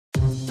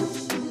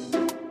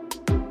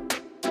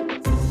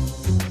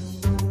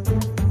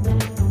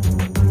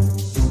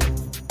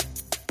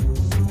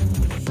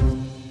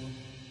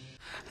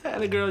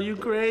Atta girl, you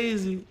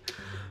crazy.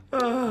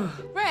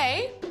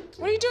 Ray,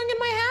 what are you doing in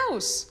my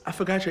house? I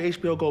forgot your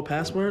HBO Go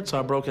password, so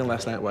I broke in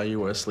last night while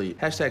you were asleep.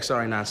 Hashtag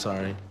sorry, not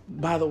sorry.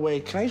 By the way,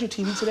 can I use your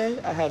TV today?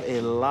 I have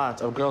a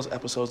lot of Girls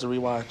episodes to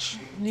rewatch.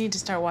 You need to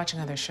start watching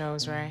other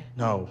shows, Ray.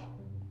 No,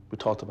 we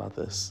talked about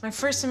this. My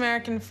First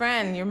American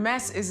Friend, your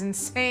mess is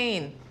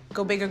insane.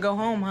 Go big or go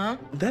home, huh?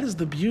 That is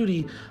the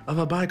beauty of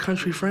a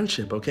bi-country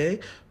friendship, okay?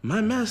 My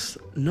mess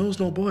knows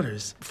no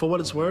borders. For what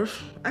it's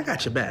worth, I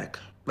got your back.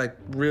 Like,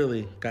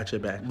 really got your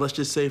back. Let's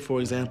just say,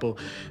 for example,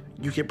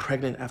 you get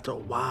pregnant after a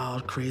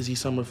wild, crazy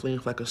summer fling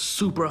with like a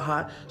super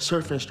hot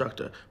surf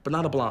instructor, but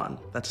not a blonde.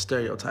 That's a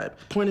stereotype.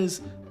 Point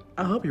is,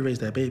 I'll help you raise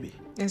that baby.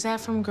 Is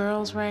that from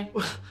Girls, Ray?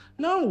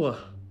 No.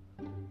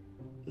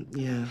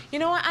 Yeah. You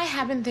know what? I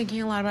have been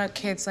thinking a lot about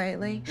kids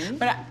lately.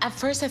 But at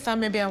first I thought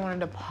maybe I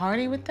wanted to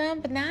party with them,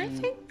 but now I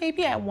think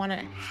maybe I want to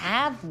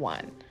have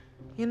one,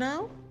 you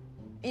know?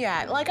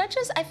 Yeah, like I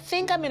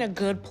think I'm in a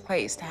good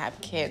place to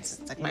have kids.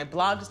 It's like my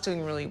blog is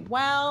doing really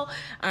well,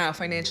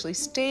 financially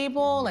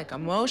stable, like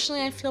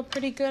emotionally I feel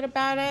pretty good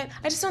about it.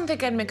 I just don't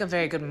think I'd make a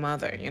very good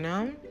mother, you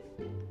know?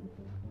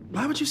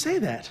 Why would you say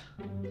that?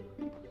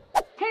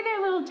 Hey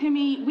there, little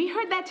Timmy. We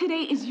heard that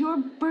today is your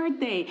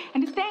birthday.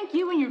 And to thank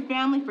you and your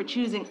family for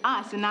choosing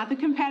us and not the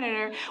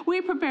competitor, we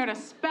prepared a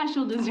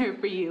special dessert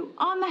for you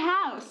on the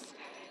house.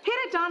 Hit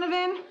it,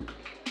 Donovan.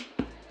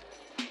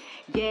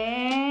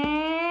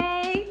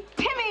 Yay,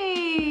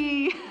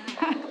 Timmy!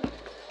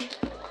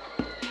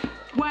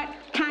 What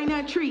kind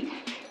of treat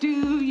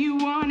do you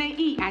want to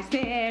eat? I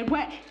said,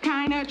 what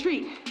kind of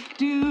treat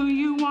do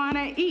you want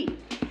to eat?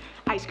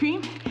 Ice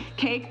cream,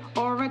 cake,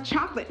 or a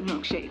chocolate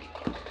milkshake?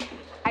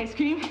 Ice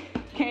cream,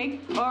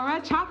 cake, or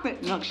a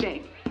chocolate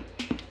milkshake?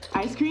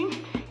 Ice cream,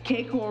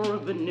 cake, or a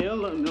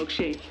vanilla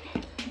milkshake?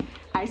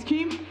 Ice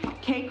cream,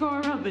 cake,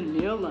 or a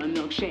vanilla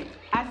milkshake?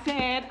 I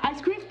said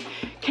ice cream,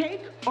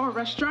 cake, or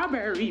a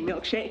strawberry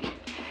milkshake?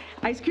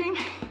 Ice cream,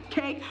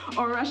 cake,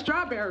 or a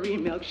strawberry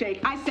milkshake?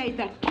 I say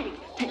the cake,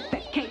 take the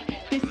cake,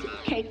 this your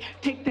cake,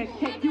 take the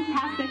cake, you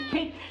have the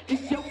cake,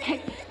 this your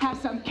cake, have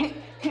some cake,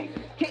 cake,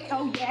 cake,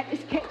 oh yeah,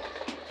 this cake,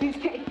 this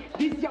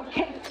your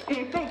cake,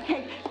 it's a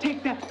cake,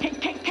 take the cake,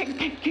 cake, cake,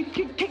 cake, cake,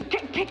 cake, cake,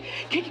 cake, cake,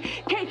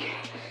 cake, cake.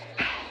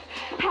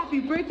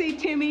 Happy birthday,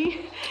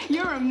 Timmy.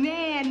 You're a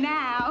man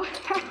now.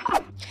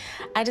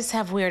 I just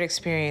have weird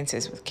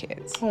experiences with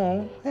kids.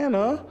 Oh,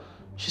 Hannah.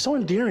 She's so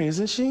endearing,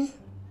 isn't she?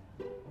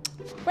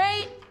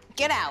 Ray,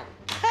 get out.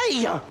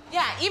 Hey! Yeah,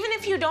 even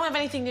if you don't have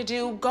anything to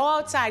do, go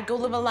outside, go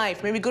live a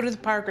life. Maybe go to the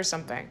park or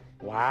something.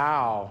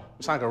 Wow.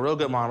 You sound like a real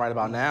good mom right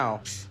about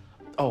now.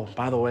 Oh,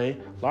 by the way,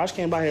 Lars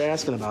came by here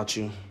asking about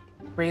you.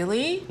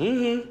 Really?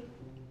 Mm-hmm.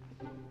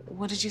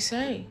 What did you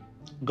say?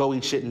 Go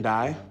eat shit and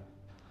die.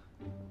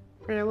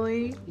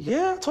 Really?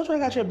 Yeah, I told you I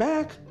got your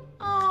back.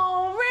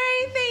 Oh,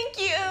 Ray, thank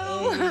you.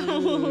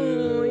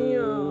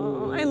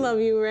 Oh, I love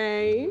you,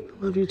 Ray.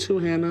 Love you too,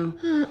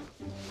 Hannah.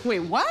 Wait,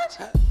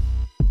 what?